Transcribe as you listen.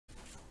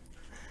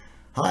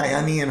Hi,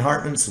 I'm Ian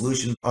Hartman,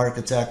 Solution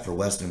Architect for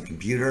Western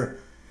Computer.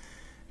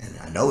 And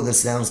I know this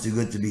sounds too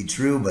good to be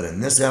true, but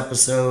in this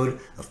episode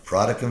of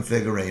Product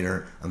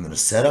Configurator, I'm going to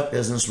set up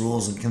business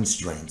rules and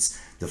constraints,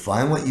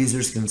 define what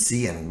users can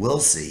see and will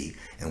see,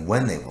 and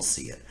when they will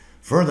see it.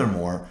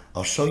 Furthermore,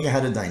 I'll show you how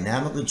to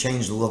dynamically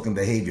change the look and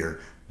behavior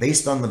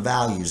based on the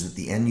values that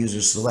the end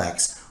user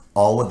selects,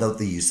 all without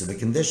the use of a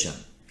condition.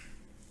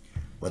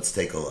 Let's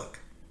take a look.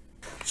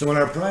 So in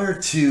our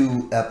prior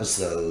two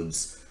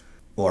episodes,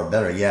 or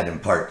better yet, in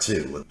part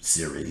two of the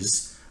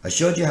series, I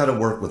showed you how to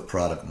work with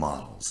product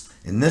models.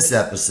 In this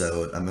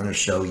episode, I'm going to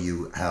show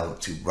you how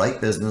to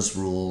write business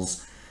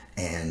rules,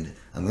 and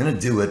I'm going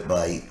to do it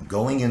by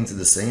going into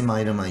the same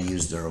item I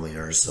used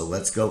earlier. So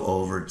let's go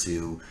over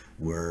to,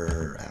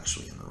 we're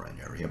actually in the right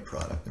area,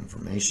 product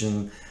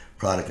information,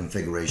 product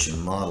configuration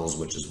models,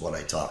 which is what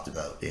I talked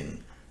about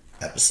in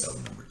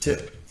episode number 2.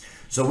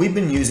 So we've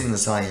been using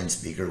this high-end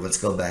speaker. Let's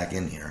go back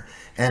in here.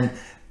 And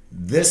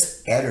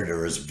this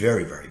editor is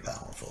very, very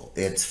powerful.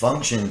 Its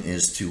function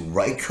is to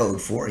write code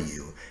for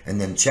you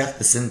and then check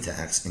the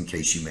syntax in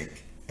case you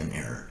make an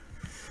error.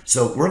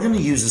 So we're going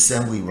to use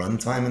assembly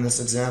runtime in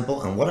this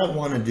example. And what I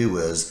want to do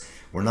is,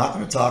 we're not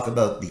going to talk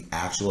about the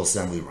actual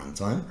assembly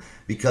runtime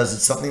because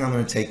it's something I'm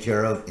going to take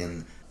care of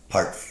in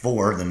part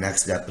 4, the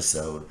next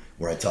episode,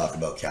 where I talk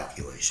about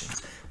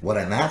calculations. What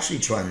I'm actually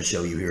trying to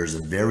show you here is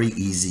a very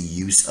easy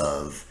use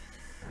of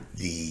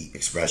the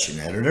expression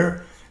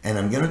editor. And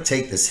I'm going to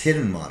take this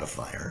hidden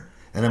modifier,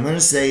 and I'm going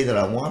to say that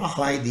I want to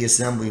hide the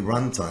assembly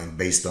runtime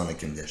based on a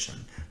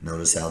condition.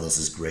 Notice how this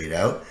is grayed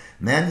out.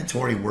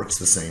 Mandatory works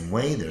the same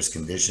way. There's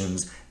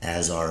conditions,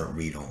 as are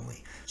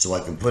read-only. So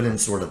I can put in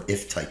sort of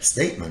if-type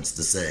statements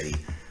to say,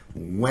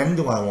 when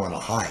do I want to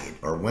hide,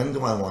 or when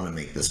do I want to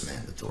make this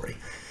mandatory?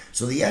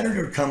 So the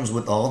editor comes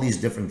with all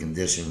these different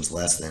conditions,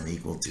 less than,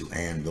 equal to,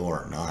 and,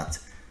 or, not.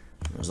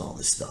 There's all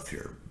this stuff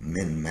here,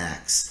 min,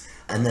 max.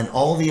 And then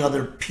all the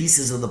other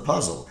pieces of the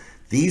puzzle.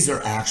 These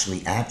are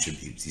actually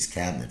attributes, these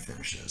cabinet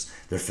finishes.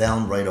 They're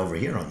found right over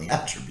here on the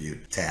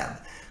attribute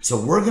tab. So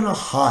we're going to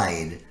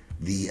hide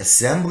the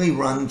assembly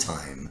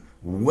runtime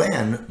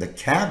when the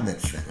cabinet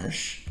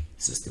finish,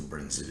 system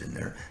brings it in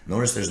there.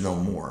 Notice there's no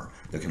more.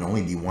 There can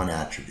only be one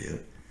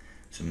attribute.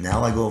 So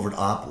now I go over to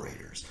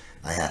operators.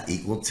 I have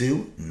equal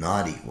to,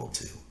 not equal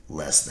to,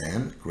 less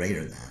than,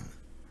 greater than,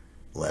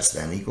 less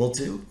than equal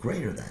to,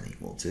 greater than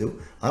equal to.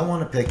 I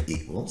want to pick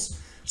equals.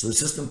 So the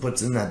system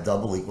puts in that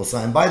double equal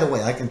sign. By the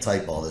way, I can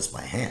type all this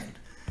by hand.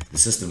 The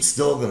system's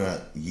still going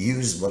to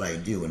use what I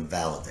do and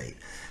validate.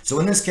 So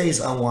in this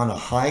case, I want to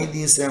hide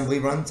the assembly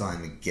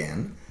runtime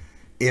again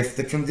if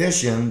the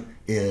condition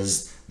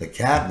is the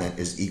cabinet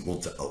is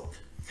equal to oak.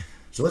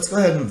 So let's go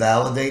ahead and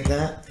validate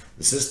that.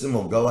 The system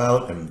will go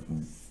out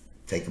and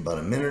take about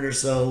a minute or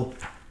so,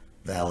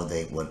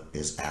 validate what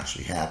is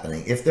actually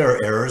happening. If there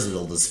are errors,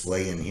 it'll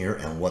display in here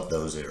and what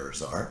those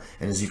errors are.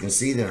 And as you can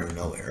see, there are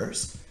no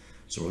errors.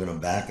 So we're going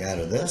to back out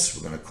of this.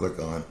 We're going to click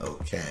on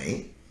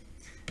OK.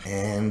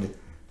 And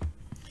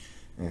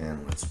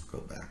let's go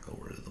back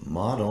over to the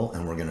model,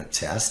 and we're going to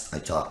test. I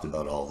talked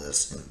about all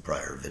this in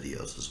prior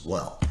videos as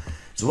well.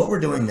 So what we're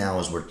doing now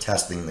is we're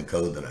testing the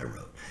code that I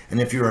wrote. And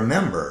if you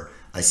remember,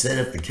 I said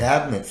if the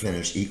cabinet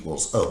finish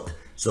equals oak.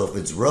 So if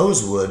it's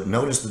rosewood,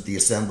 notice that the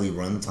assembly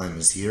runtime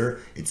is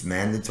here. It's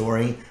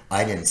mandatory.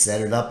 I didn't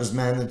set it up as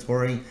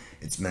mandatory.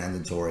 It's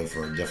mandatory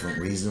for a different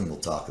reason. We'll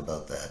talk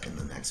about that in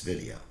the next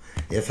video.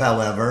 If,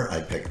 however,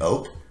 I pick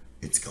oak,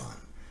 it's gone.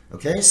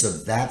 Okay, so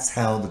that's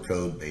how the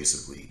code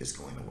basically is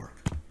going to work.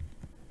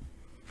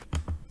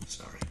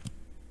 Sorry.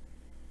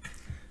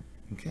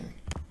 Okay.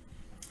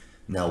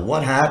 Now,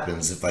 what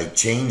happens if I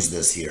change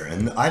this here?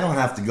 And I don't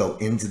have to go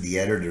into the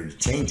editor to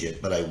change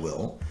it, but I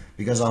will,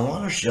 because I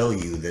want to show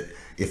you that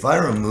if I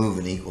remove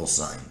an equal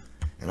sign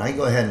and I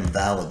go ahead and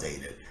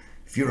validate it,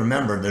 if you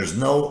remember, there's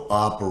no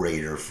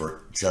operator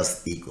for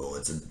just equal.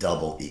 It's a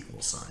double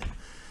equal sign.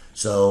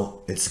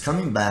 So it's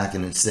coming back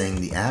and it's saying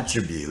the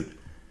attribute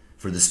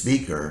for the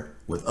speaker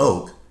with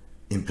oak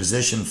in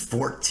position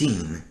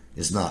 14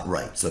 is not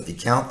right. So if you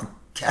count the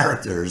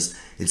characters,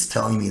 it's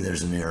telling me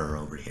there's an error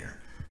over here.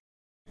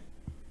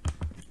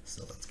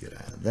 So let's get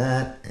out of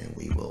that, and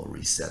we will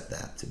reset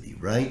that to be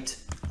right.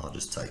 I'll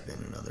just type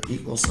in another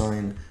equal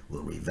sign.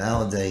 We'll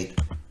revalidate.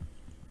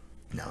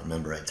 Now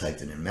remember, I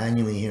typed it in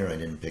manually here. I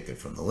didn't pick it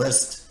from the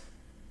list.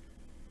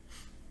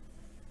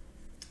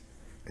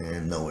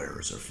 And no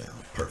errors are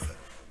found. Perfect.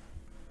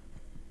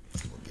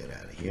 So we'll get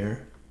out of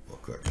here. We'll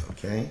click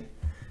OK.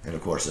 And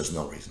of course, there's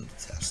no reason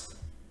to test.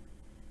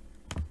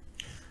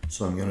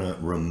 So I'm going to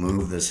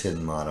remove this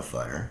hidden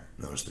modifier.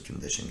 Notice the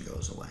condition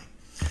goes away.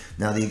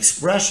 Now the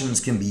expressions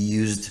can be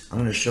used. I'm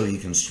going to show you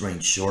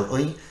constraints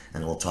shortly,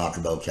 and we'll talk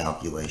about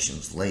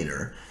calculations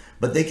later.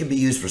 But they can be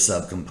used for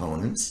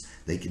subcomponents.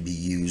 They can be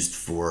used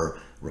for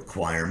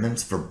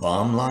requirements, for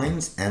BOM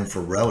lines, and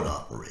for route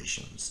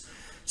operations.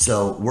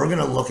 So we're going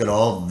to look at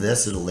all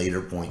this at a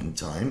later point in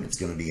time. It's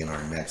going to be in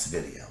our next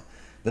video.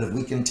 But if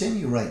we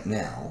continue right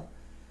now,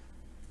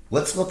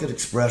 let's look at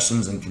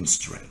expressions and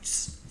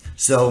constraints.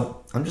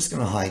 So I'm just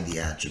going to hide the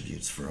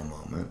attributes for a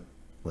moment.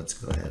 let's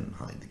go ahead and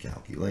hide the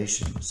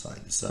calculations,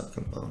 hide the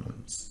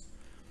subcomponents,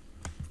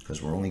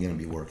 because we're only going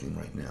to be working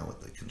right now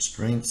with the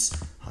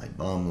constraints, hide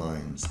BOM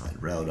lines,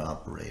 hide route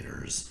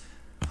operators,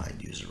 hide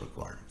user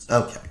requirements.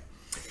 Okay,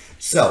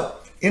 so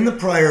in the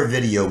prior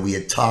video we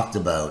had talked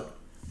about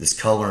this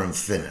color and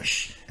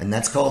finish, and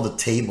that's called a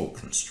table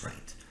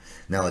constraint.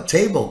 Now a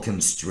table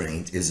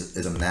constraint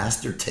is a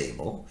master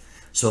table.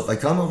 So if I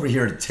come over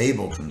here to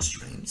table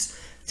constraints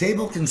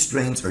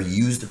are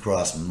used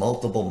across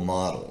multiple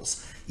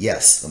models.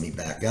 Yes, let me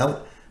back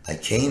out. I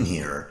came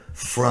here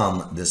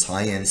from this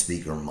high-end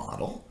speaker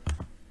model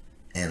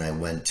and I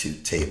went to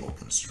table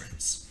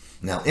constraints.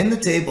 Now in the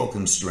table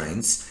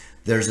constraints,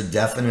 there's a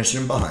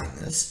definition behind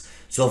this.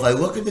 So if I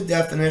look at the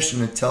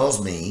definition, it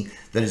tells me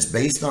that it's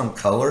based on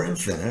color and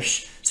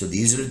finish. So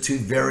these are the two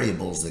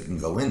variables that can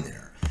go in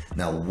there.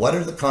 Now, what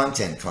are the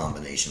content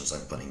combinations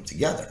I'm putting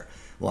together?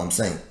 Well, I'm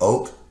saying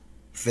oak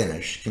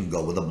finish can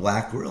go with a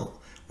black grill.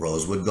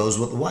 Rosewood goes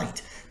with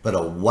white. But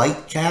a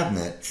white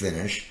cabinet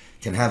finish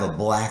can have a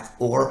black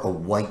or a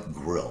white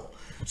grill.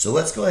 So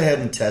let's go ahead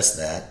and test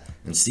that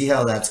and see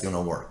how that's going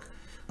to work.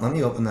 Let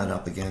me open that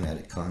up again,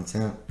 edit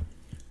content.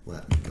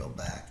 Let me go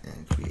back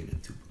and create a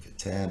duplicate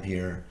tab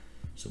here.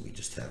 So we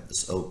just have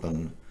this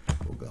open.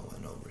 We'll go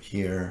in over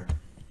here.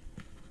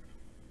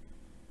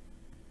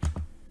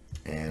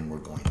 And we're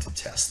going to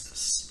test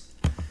this.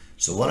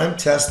 So what I'm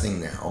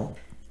testing now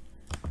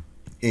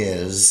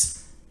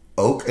is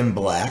oak and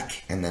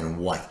black and then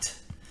white.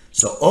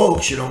 So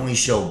oak should only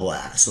show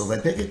black. So if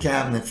I pick a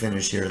cabinet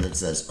finish here that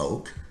says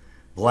oak,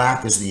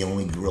 black is the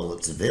only grill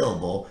that's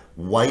available.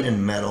 White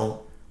and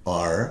metal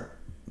are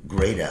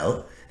grayed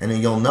out. And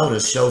then you'll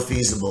notice show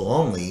feasible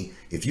only.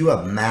 If you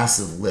have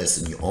massive lists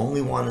and you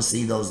only want to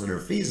see those that are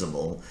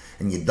feasible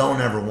and you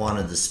don't ever want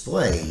to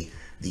display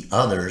the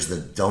others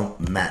that don't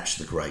match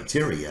the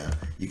criteria,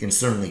 you can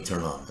certainly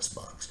turn on this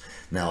box.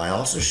 Now I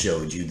also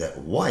showed you that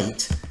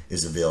white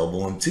is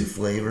available in two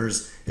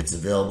flavors. It's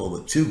available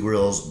with two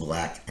grills,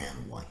 black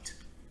and white.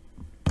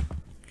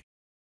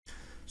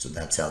 So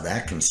that's how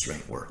that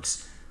constraint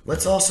works.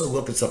 Let's also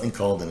look at something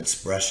called an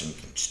expression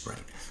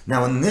constraint.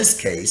 Now in this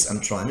case,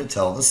 I'm trying to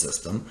tell the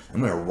system,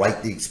 I'm going to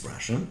write the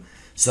expression.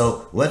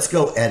 So let's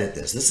go edit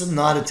this. This is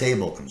not a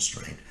table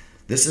constraint.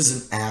 This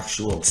is an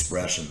actual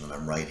expression that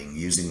I'm writing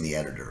using the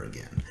editor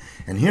again.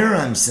 And here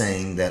I'm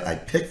saying that I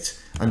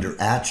picked under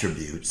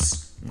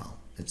attributes, well,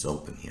 it's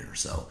open here.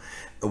 So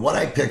what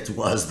I picked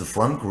was the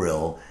front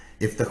grille.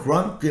 If the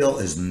front grille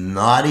is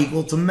not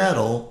equal to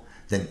metal,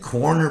 then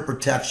corner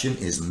protection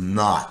is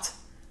not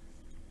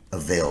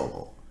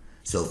available.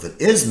 So if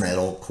it is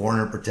metal,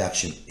 corner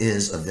protection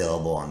is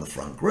available on the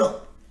front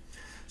grille.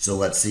 So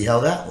let's see how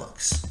that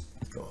looks.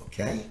 Go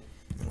okay,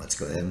 and let's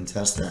go ahead and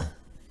test that.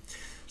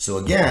 So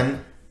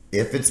again,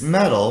 if it's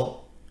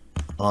metal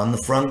on the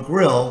front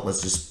grille,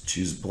 let's just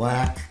choose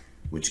black,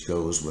 which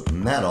goes with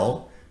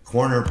metal.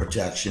 Corner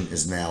protection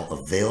is now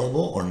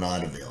available or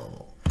not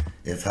available.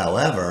 If,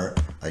 however,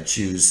 I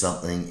choose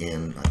something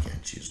in, I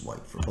can't choose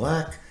white for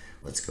black.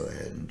 Let's go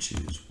ahead and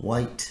choose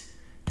white,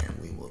 and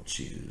we will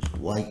choose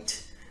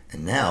white.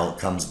 And now it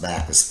comes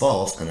back as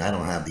false, and I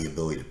don't have the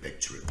ability to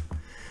pick true.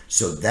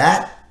 So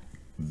that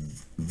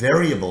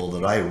variable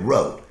that I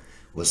wrote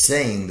was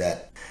saying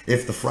that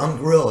if the front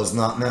grille is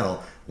not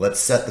metal, let's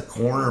set the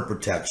corner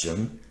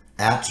protection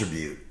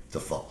attribute to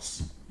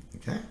false.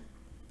 Okay,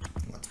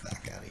 let's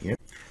back out of here.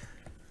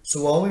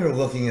 So while we were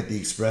looking at the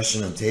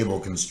expression and table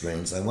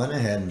constraints, I went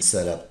ahead and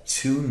set up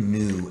two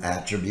new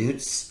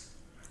attributes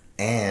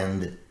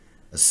and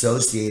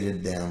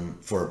associated them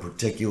for a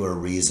particular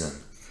reason.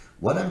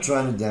 What I'm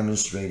trying to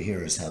demonstrate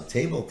here is how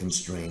table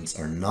constraints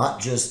are not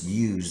just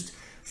used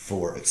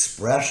for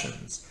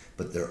expressions,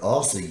 but they're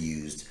also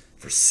used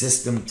for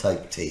system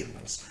type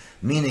tables,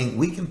 meaning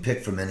we can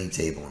pick from any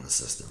table in the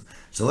system.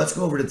 So let's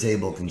go over to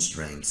table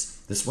constraints.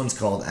 This one's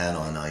called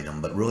add-on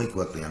item, but really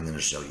quickly I'm going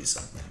to show you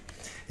something.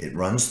 It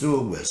runs through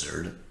a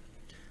wizard.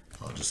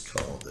 I'll just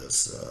call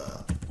this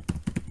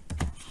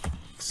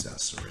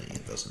accessory.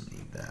 It doesn't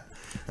need that.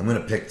 I'm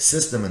going to pick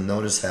system and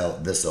notice how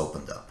this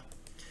opened up.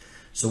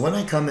 So when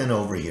I come in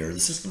over here, the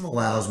system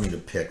allows me to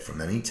pick from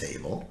any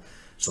table.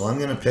 So I'm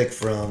going to pick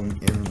from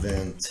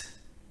invent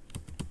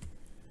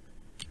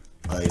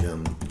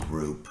item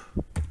group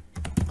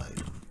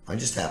item. I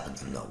just happen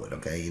to know it,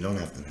 okay? You don't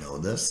have to know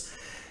this.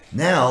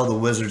 Now the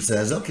wizard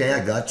says, okay,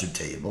 I got your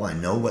table. I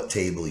know what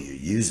table you're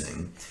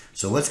using.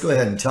 So let's go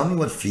ahead and tell me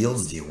what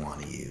fields do you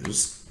want to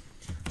use.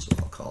 So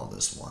I'll call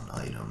this one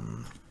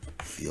item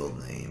field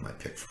name. I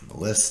pick from the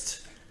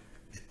list,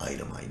 the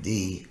item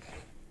ID,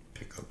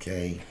 pick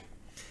OK.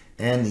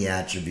 And the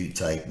attribute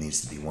type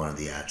needs to be one of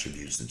the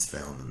attributes that's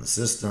found in the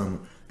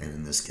system. And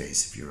in this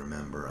case, if you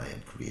remember, I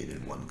had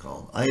created one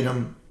called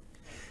item.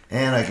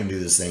 And I can do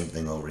the same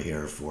thing over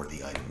here for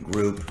the item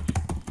group.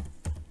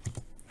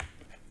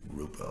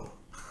 Groupo.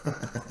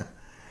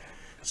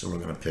 So we're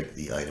going to pick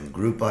the item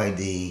group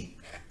ID.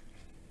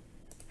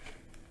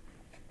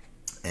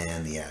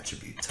 And the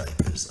attribute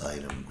type is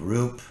item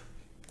group.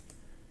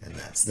 And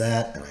that's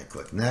that, and I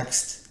click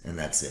next, and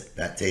that's it.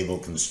 That table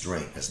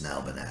constraint has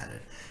now been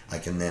added. I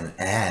can then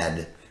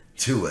add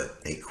to it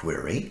a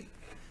query.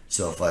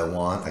 So if I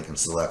want, I can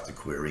select a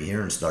query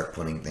here and start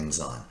putting things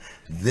on.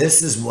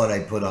 This is what I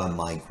put on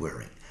my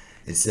query.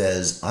 It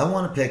says, I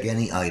want to pick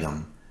any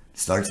item,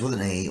 starts with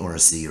an A or a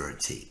C or a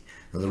T.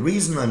 Now the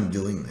reason I'm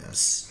doing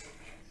this,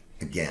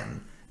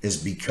 again,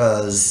 is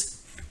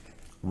because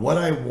what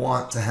I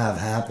want to have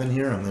happen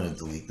here, I'm going to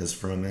delete this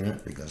for a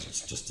minute because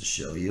it's just to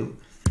show you.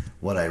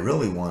 What I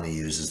really want to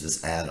use is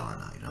this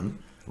add-on item,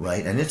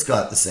 right? And it's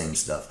got the same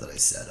stuff that I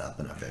set up,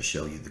 and if I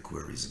show you, the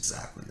query is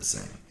exactly the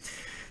same.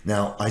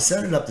 Now, I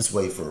set it up this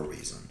way for a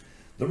reason.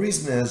 The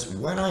reason is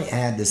when I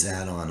add this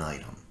add-on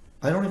item,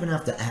 I don't even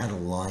have to add a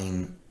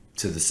line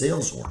to the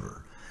sales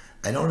order.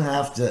 I don't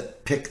have to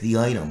pick the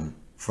item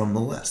from the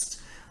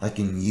list. I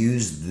can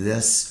use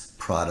this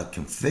product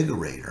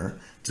configurator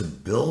to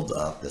build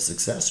up this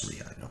accessory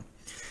item.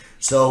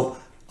 So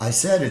I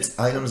said it's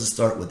items that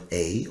start with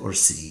A or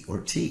C or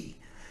T.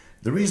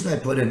 The reason I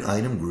put in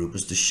item group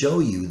is to show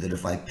you that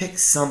if I pick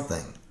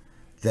something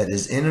that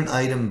is in an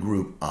item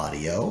group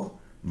audio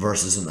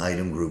versus an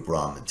item group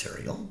raw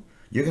material,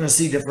 you're going to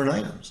see different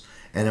items.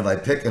 And if I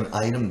pick an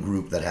item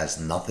group that has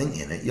nothing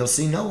in it, you'll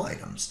see no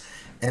items.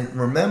 And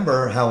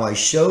remember how I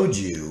showed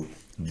you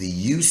the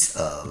use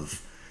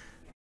of,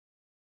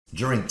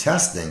 during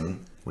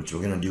testing, which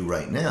we're going to do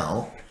right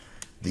now,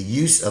 the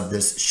use of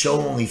this show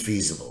only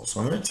feasible. So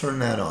I'm going to turn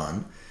that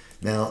on.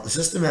 Now, the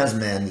system has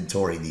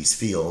mandatory these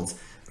fields.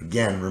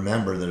 Again,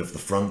 remember that if the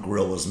front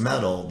grille was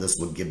metal, this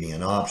would give me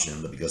an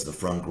option, but because the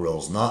front grille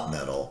is not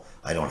metal,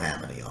 I don't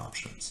have any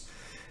options.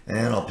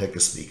 And I'll pick a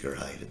speaker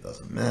height, it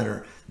doesn't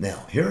matter.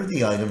 Now, here are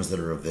the items that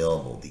are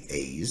available, the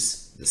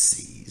A's, the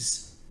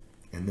C's,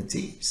 and the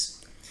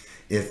T's.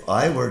 If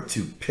I were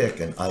to pick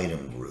an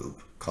item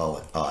group, call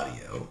it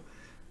audio,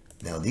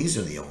 now these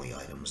are the only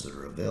items that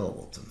are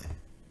available to me.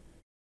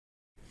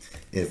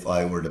 If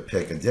I were to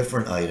pick a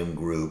different item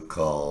group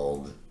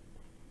called,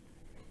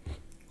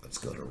 let's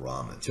go to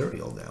raw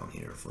material down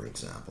here, for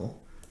example,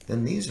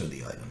 then these are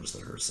the items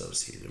that are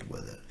associated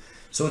with it.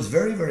 So it's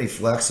very, very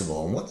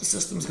flexible. And what the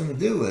system's going to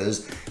do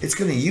is it's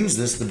going to use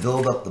this to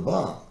build up the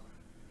BOM.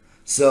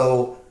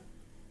 So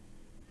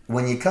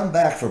when you come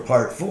back for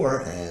part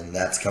 4, and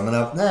that's coming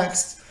up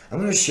next, I'm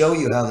going to show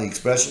you how the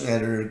expression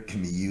editor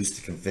can be used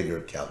to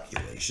configure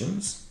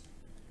calculations.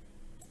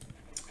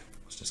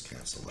 Let's just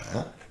cancel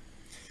that.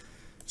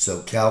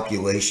 So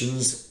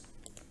calculations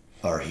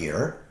are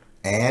here.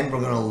 And we're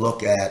going to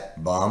look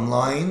at BOM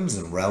lines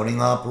and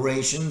routing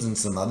operations and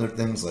some other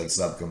things like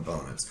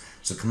subcomponents.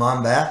 So come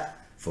on back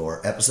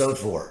for episode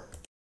 4.